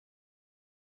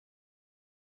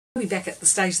I'll be back at the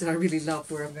stage that I really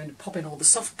love, where I'm going to pop in all the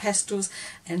soft pastels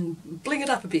and bling it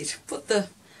up a bit, put the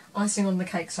icing on the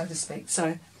cake, so to speak.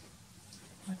 So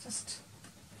I just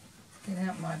get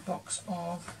out my box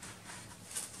of...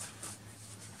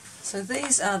 So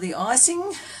these are the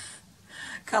icing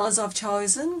colours I've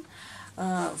chosen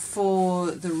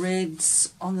for the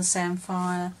reds on the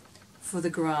samphire, for the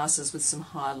grasses with some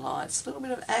highlights. A little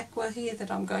bit of aqua here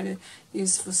that I'm going to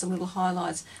use for some little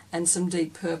highlights, and some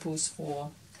deep purples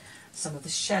for some of the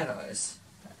shadows,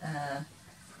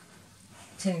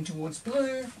 tending towards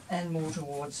blue and more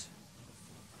towards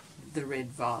the red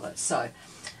violet. So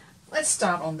let's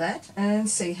start on that and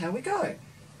see how we go.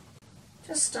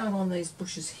 Just start on these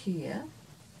bushes here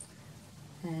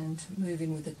and move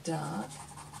in with the dark.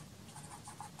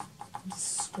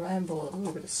 Scramble a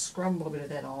little bit, scrumble a bit of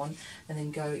that on, and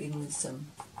then go in with some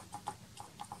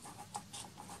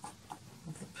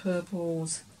of the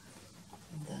purples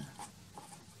and the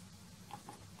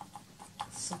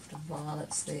softer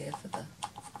violets there for the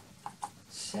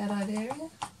shadowed area.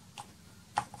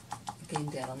 Again,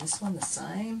 down on this one the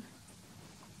same.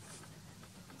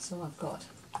 So I've got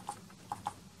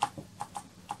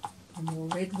the more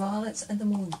red violets and the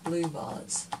more blue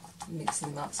violets,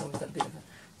 mixing them up so we've got a bit of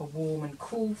a warm and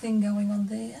cool thing going on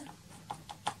there,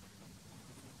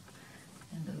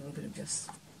 and a little bit of just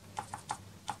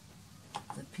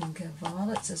the pinker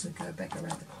violets as we go back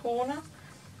around the corner.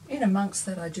 In amongst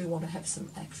that, I do want to have some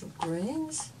actual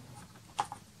greens,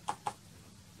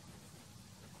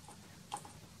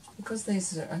 because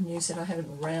these are a new set. I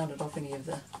haven't rounded off any of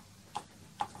the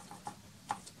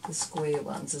square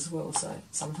ones as well, so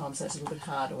sometimes that's a little bit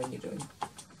harder when you're doing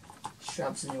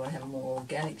shrubs and you want to have a more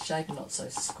organic shape and not so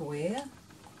square.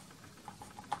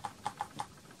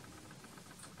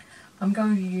 I'm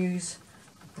going to use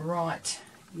a bright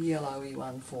yellowy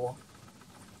one for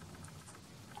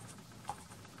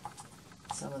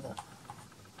some of the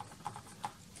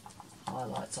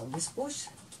highlights on this bush.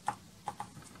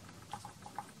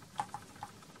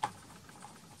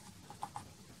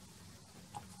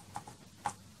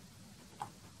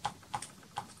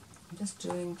 Just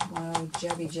doing my old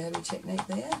jabby technique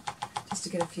there, just to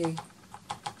get a few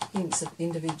hints of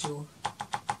individual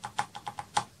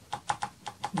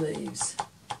leaves.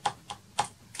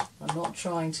 I'm not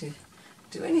trying to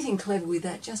do anything clever with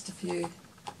that, just a few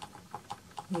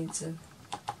hints of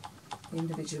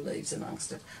individual leaves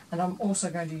amongst it. And I'm also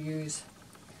going to use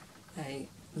a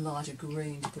lighter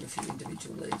green to put a few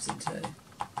individual leaves into,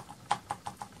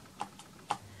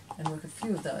 and work a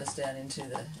few of those down into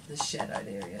the shadowed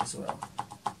area as well.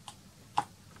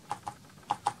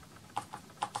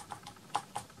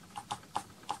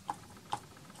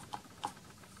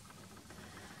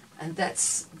 And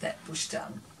that's that bush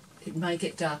done. It may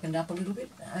get darkened up a little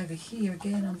bit. Over here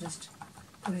again, I'm just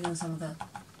putting on some of the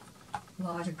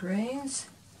lighter greens,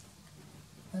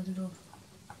 a little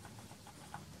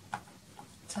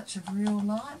touch of real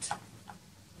light.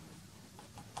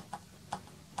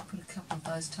 Put a couple of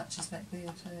those touches back there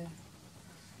too.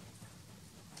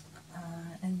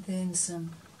 And then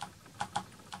some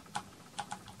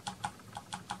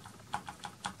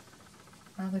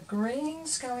other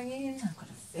greens going in. I've got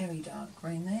a very dark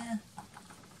green there.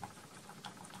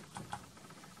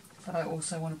 But I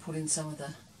also want to put in some of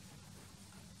the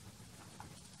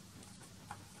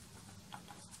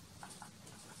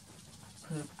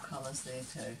purple colours there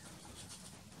too.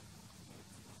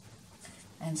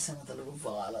 And some of the little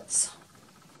violets.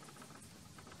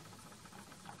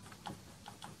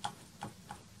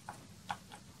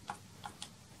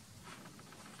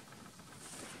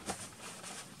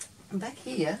 And back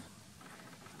here,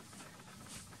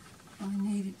 I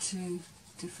needed to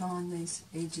define these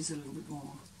edges a little bit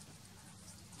more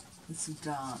with some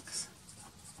darks.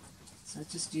 So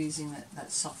just using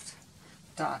that soft,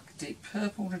 dark, deep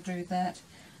purple to do that.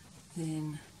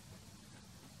 Then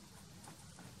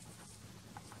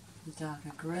the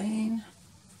darker green,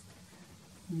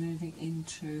 moving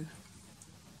into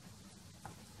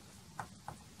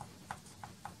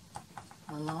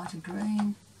a lighter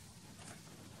green,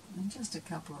 and just a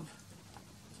couple of,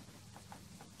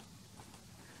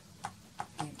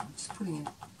 I'm just putting in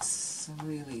some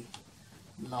really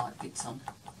light bits on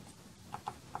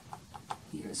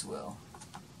here as well.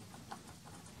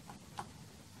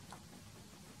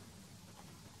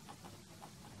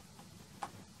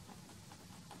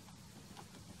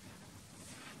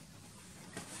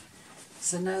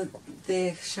 So now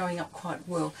they're showing up quite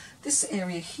well. This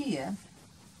area here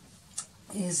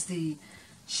is the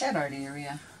shadowed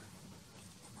area.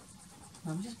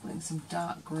 I'm just putting some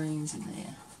dark greens in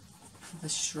there for the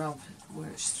shrub where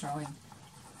it's throwing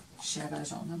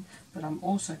shadows on them, but I'm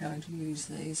also going to use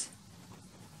these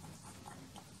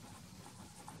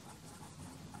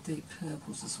deep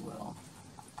purples as well.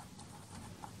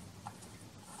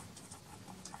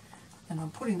 And I'm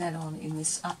putting that on in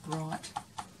this upright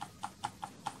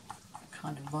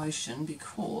kind of motion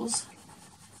because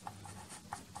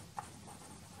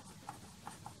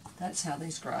that's how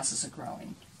these grasses are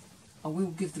growing. I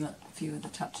will give them a few of the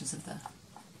touches of the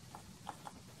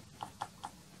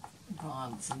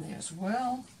violets in there as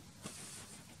well,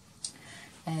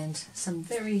 and some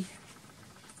very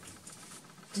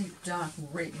deep dark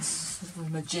reds, sort of a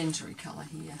magenta-y colour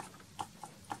here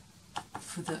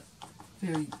for the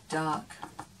very dark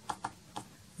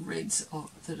reds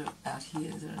that are out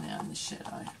here that are now in the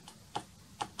shadow.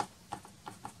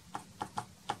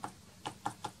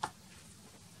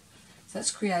 So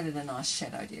that's created a nice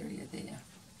shadowed area there.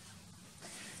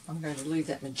 I'm going to leave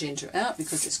that magenta out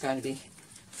because it's going to be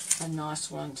a nice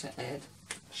one to add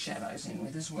shadows in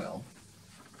with as well.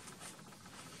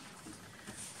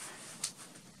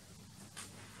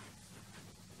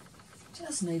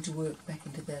 Just need to work back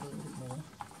into that a little bit more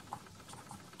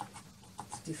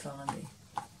to define the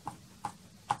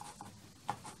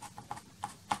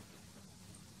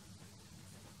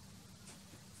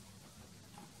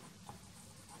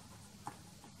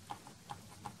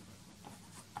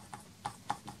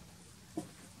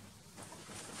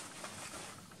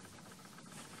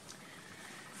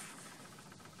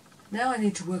Now I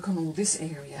need to work on all this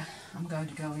area. I'm going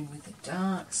to go in with the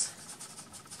darks,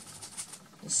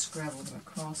 just scrabble them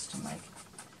across to make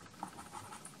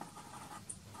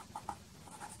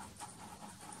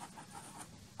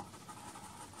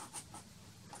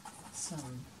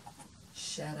some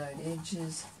shadowed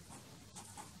edges.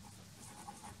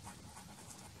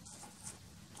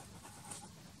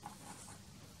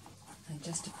 They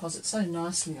just deposit so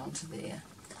nicely onto there.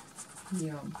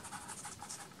 Here I'm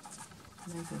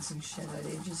making some shadowed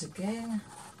edges again.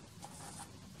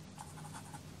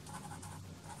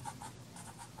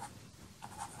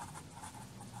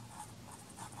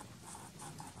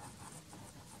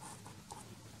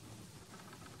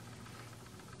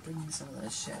 Bringing some of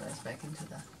those shadows back into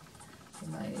the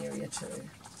main area too.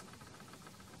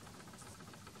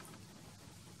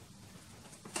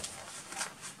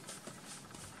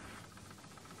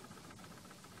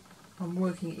 I'm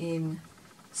working in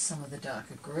some of the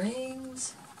darker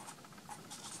greens.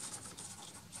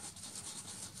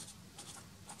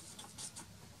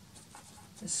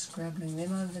 Just scrabbling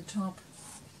them over the top.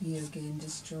 Here again,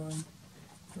 just drawing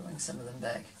some of them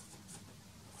back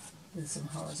with some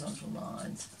horizontal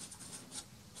lines.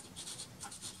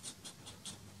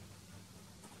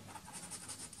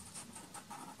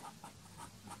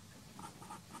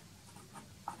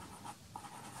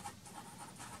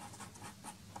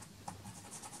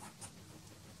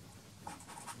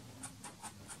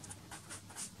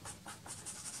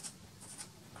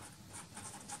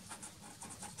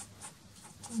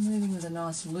 Moving with a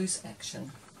nice loose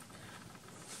action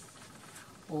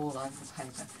all over the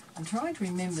paper. I'm trying to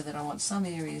remember that I want some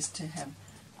areas to have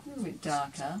a little bit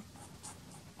darker,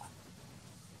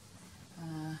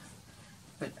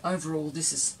 but overall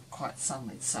this is quite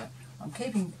sunlit, so I'm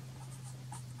keeping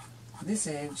this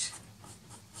edge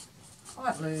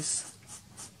quite loose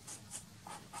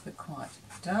but quite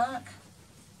dark.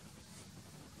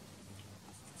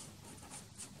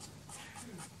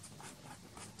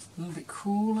 A little bit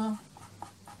cooler,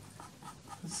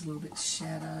 it's a little bit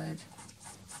shadowed,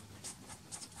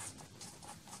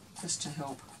 just to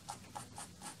help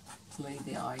lead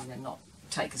the eye, not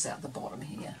take us out the bottom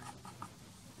here.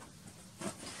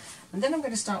 And then I'm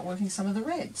going to start working some of the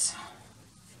reds.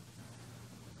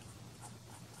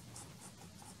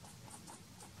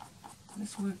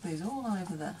 Let's work these all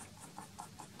over the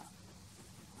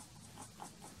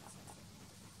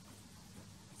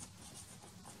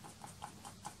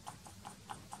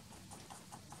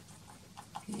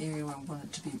area where I want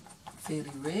it to be fairly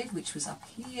red, which was up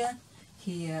here,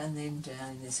 here, and then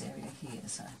down in this area here.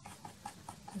 So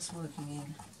just working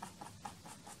in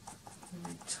the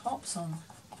red tops on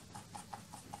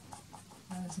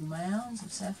those mounds of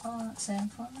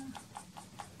sandfire.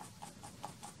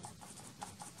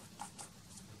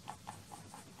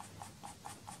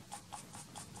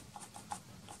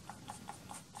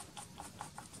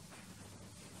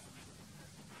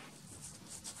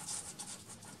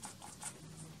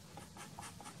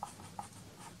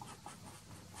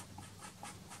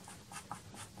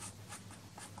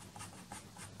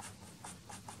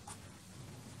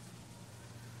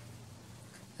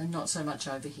 And not so much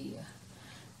over here,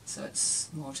 so it's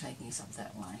more taking us up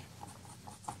that way.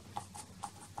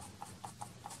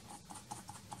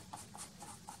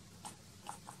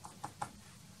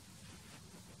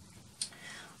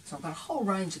 So I've got a whole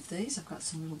range of these. I've got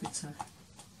some little bits of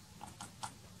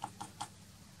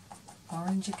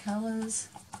oranger colours.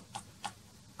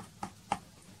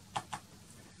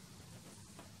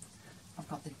 I've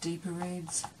got the deeper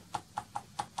reds.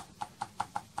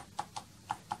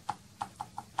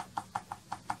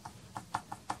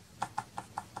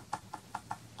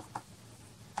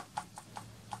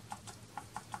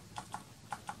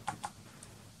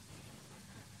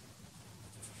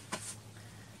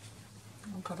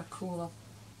 I've got a cooler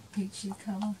peachy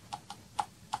colour.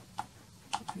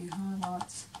 A few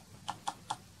highlights.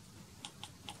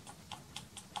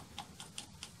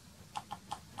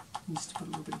 Just to put a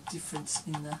little bit of difference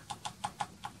in the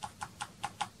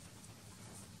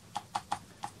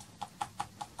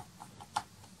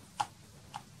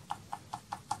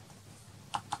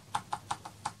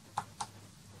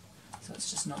so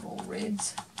it's just not all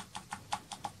reds.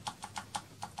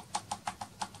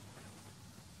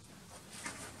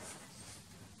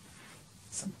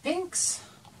 Some pinks.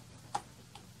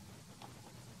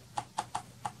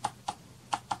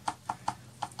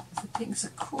 The pinks are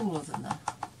cooler than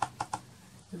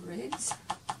the reds.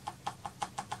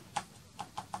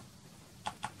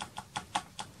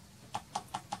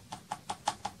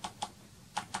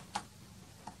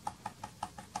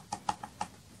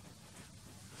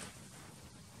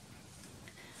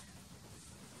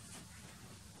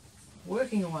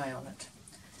 Working away on it.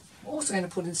 I'm also going to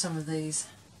put in some of these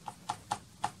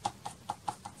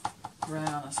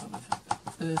browner, sort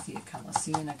of earthier colours,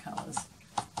 sienna colours.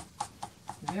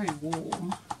 They're very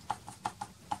warm.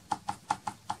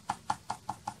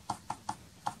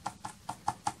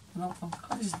 And I'm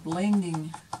kind of just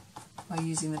blending by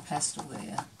using the pastel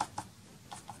there.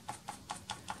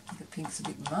 I think the pink's a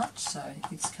bit much, so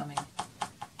it's getting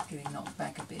knocked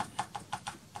back a bit.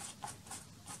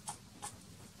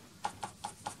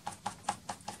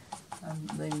 I'm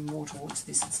leaning more towards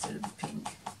this instead of the pink.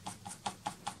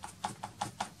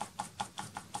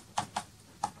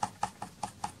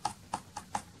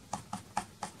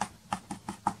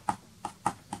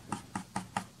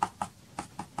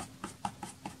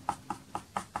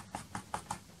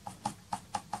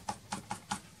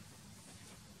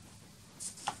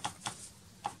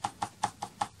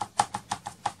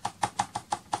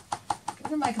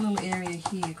 I'm going to make a little area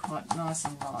here quite nice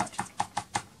and light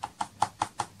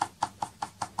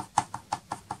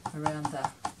around the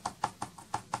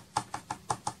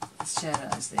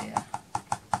shadows there.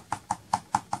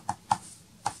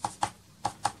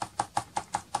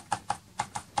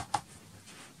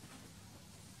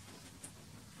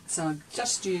 So I'm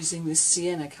just using this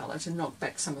sienna colour to knock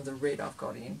back some of the red I've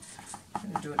got in.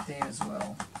 I'm going to do it there as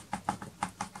well.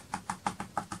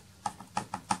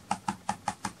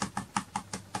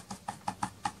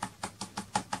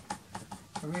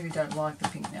 I really don't like the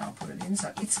pink now I put it in,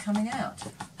 so it's coming out.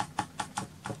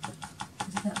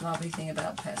 Isn't that lovely thing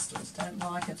about pastels? Don't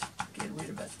like it, get rid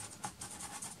of it.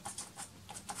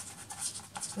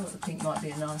 I thought the pink might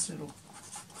be a nice little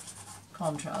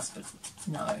contrast, but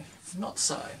no, not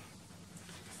so.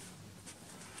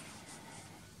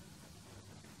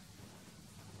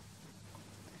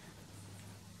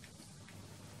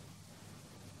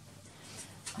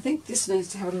 I think this needs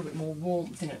to have a little bit more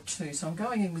warmth in it too, so I'm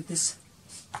going in with this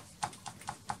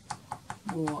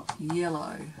more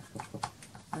yellow,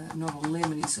 not a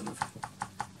lemony sort of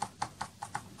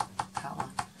colour.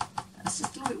 It's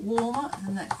just a little bit warmer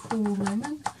than that cool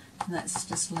lemon, and that's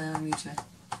just allowing me to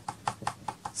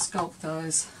sculpt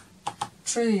those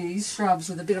trees, shrubs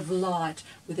with a bit of light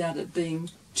without it being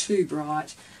too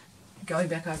bright. Going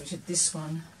back over to this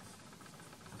one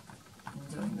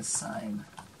and doing the same.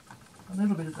 A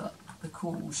little bit of the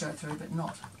cool will show through, but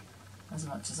not as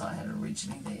much as I had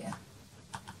originally there.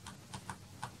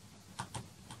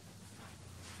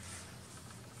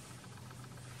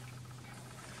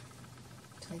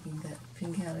 Taking that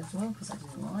pink out as well because I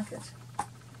didn't like it.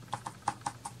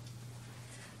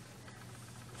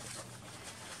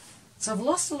 So I've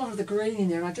lost a lot of the green in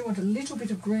there, and I do want a little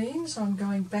bit of green, so I'm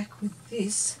going back with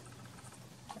this.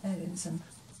 Add in some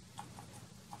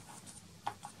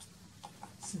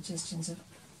suggestions of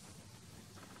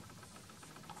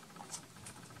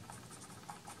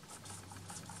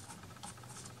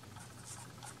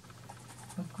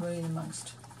green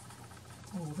amongst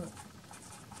all of it.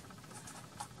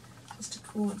 Just to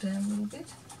cool it down a little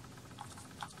bit.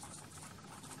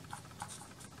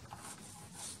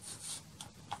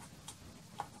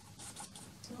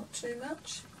 Not too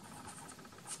much.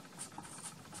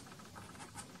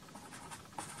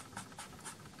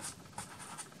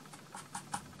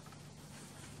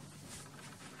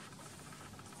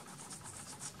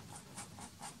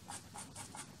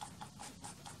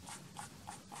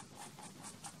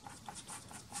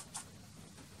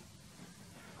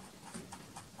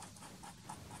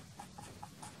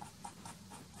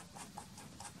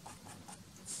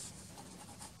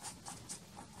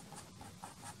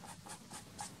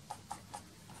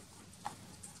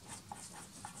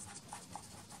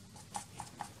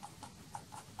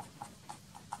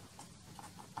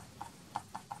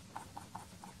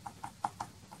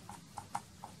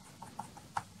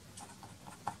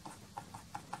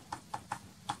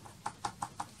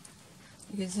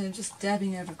 You can see I'm just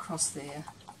dabbing it across there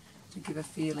to give a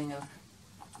feeling of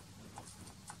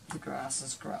the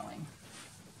grasses growing.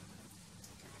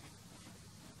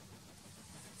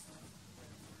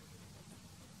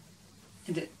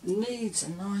 And it needs a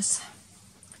nice,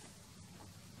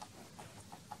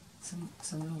 some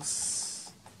little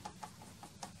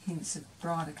hints of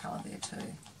brighter colour there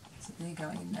too. So they're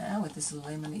going in now with this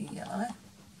lemony yellow.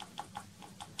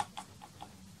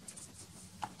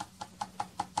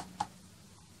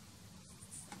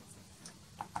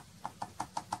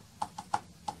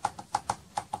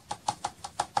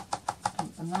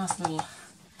 And nice little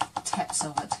taps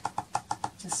of it,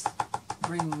 just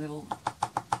bring little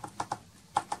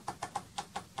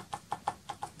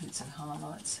bits of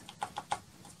highlights.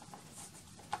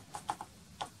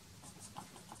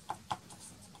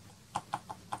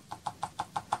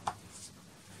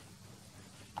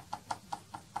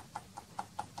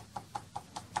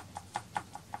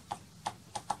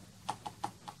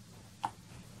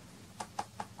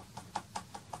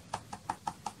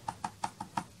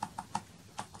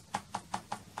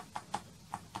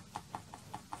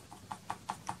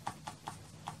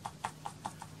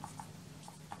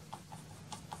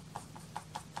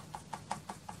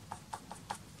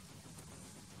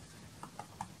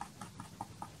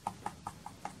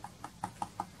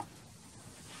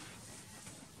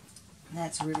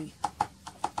 That's really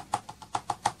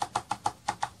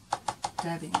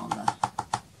dabbing on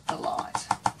the light.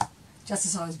 Just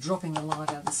as I was dropping the light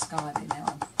out of the sky there,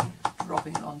 now I'm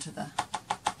dropping it onto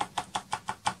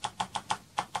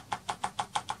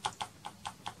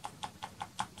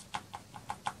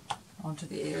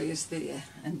the areas there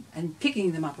and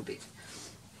picking them up a bit.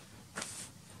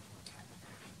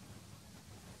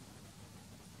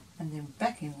 And then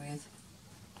back in with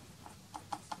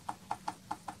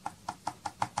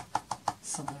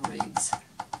some of the reeds,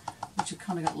 which have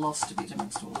kind of got lost a bit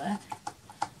amongst all that.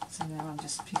 So now I'm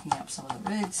just picking up some of the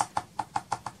reds.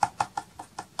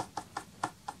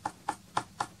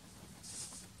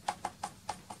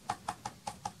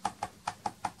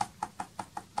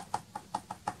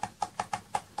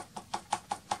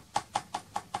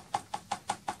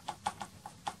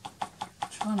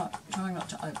 Try not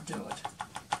to overdo it.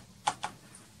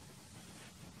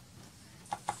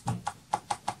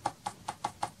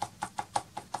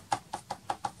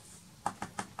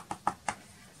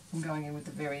 I'm going in with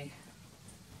the very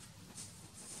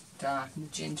dark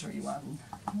magenta-y one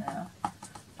now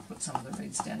to put some of the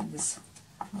reds down in this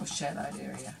more shadowed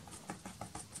area.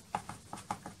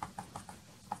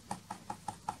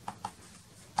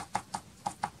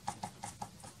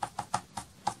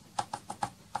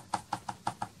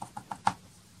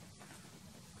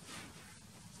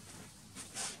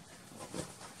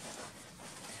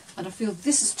 And I feel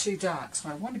this is too dark, so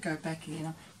I want to go back in.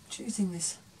 I'm choosing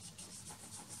this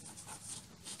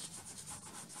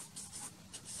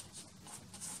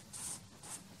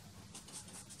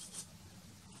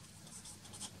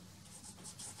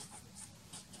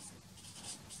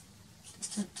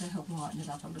just to help lighten it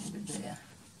up a little bit there.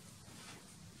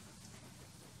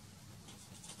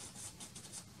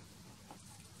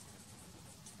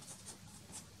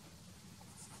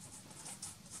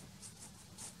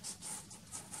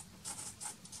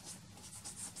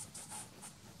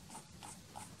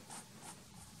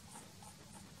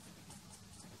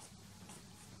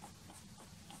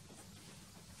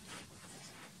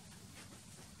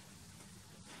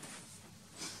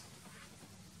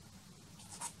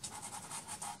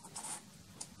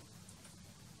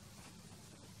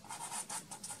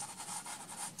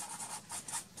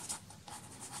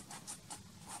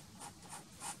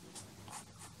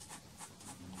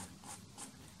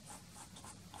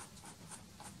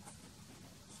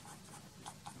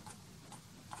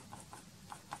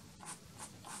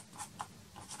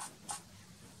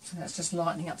 So that's just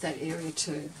lightening up that area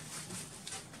too.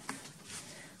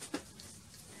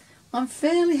 I'm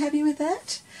fairly happy with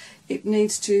that. It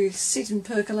needs to sit and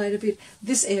percolate a bit.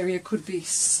 This area could be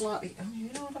slightly, oh,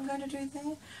 you know what I'm going to do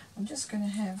there? I'm just going to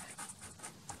have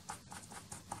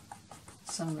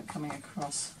some of it coming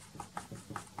across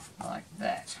like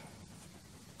that.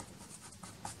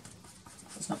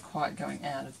 So it's not quite going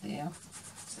out of there.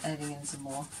 Just adding in some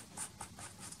more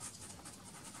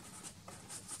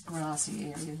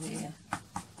grassy area there.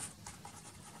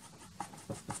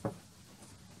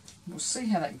 We'll see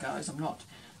how that goes. I'm not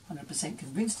 100%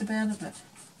 convinced about it, but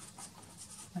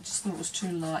I just thought it was too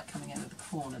light coming out of the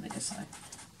corner there, so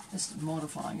just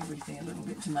modifying everything a little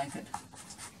bit to make it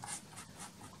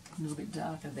a little bit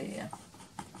darker there.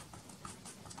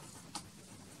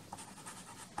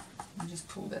 And just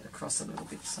pull that across a little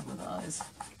bit, some of those,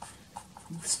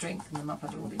 and strengthen them up a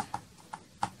little bit.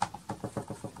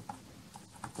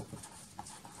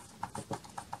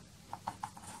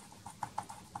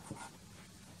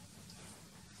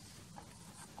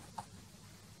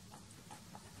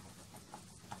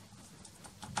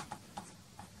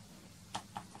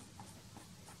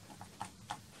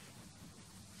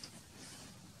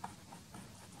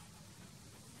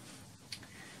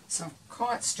 So I've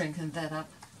quite strengthened that up.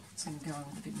 So I'm going to go on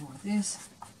with a bit more of this.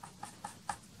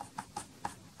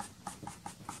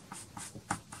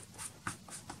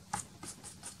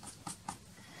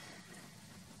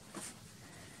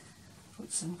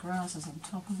 Put some grasses on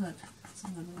top of it.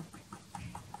 Some little.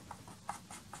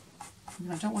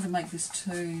 I don't want to make this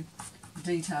too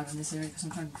detailed in this area because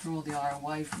I'm trying to draw the eye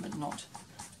away from it, not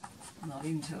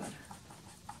into it.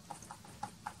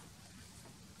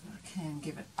 But I can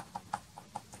give it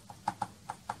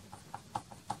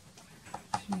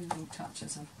a few little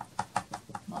touches of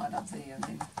light up there and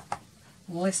then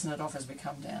lessen it off as we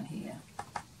come down here.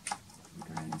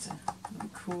 The greens are a little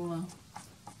cooler.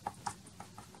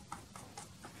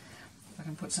 If I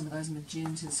can put some of those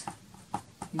magentas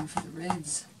in for the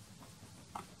reds.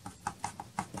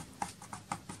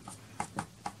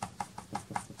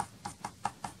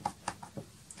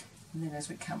 And then as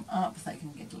we come up, they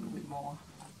can get a little bit more.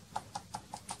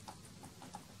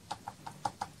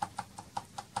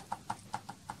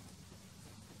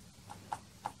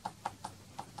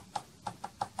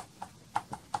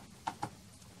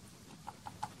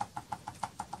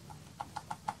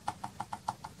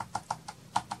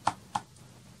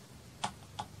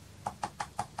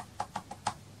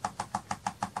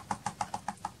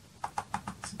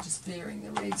 So just varying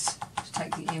the reds to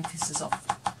take the emphasis off.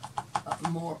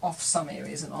 More off some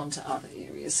areas and onto other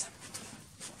areas.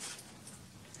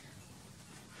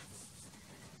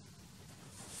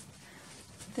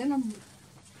 Then I'm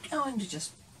going to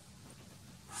just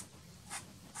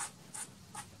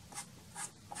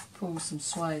pull some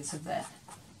swathes of that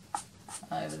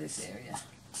over this area.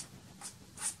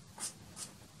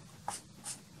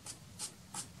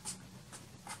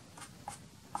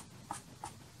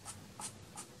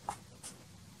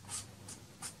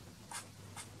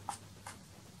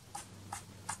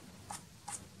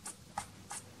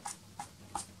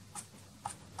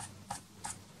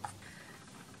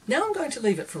 Now I'm going to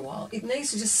leave it for a while. It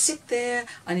needs to just sit there.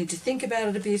 I need to think about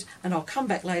it a bit and I'll come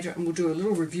back later and we'll do a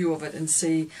little review of it and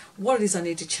see what it is I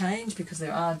need to change, because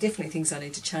there are definitely things I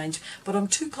need to change, but I'm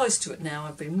too close to it now.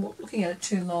 I've been looking at it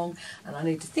too long and I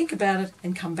need to think about it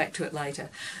and come back to it later.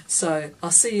 So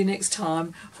I'll see you next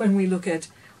time when we look at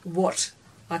what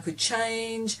I could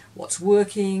change, what's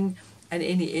working, and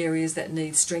any areas that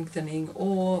need strengthening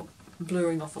or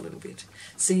blurring off a little bit.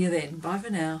 See you then. Bye for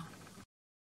now.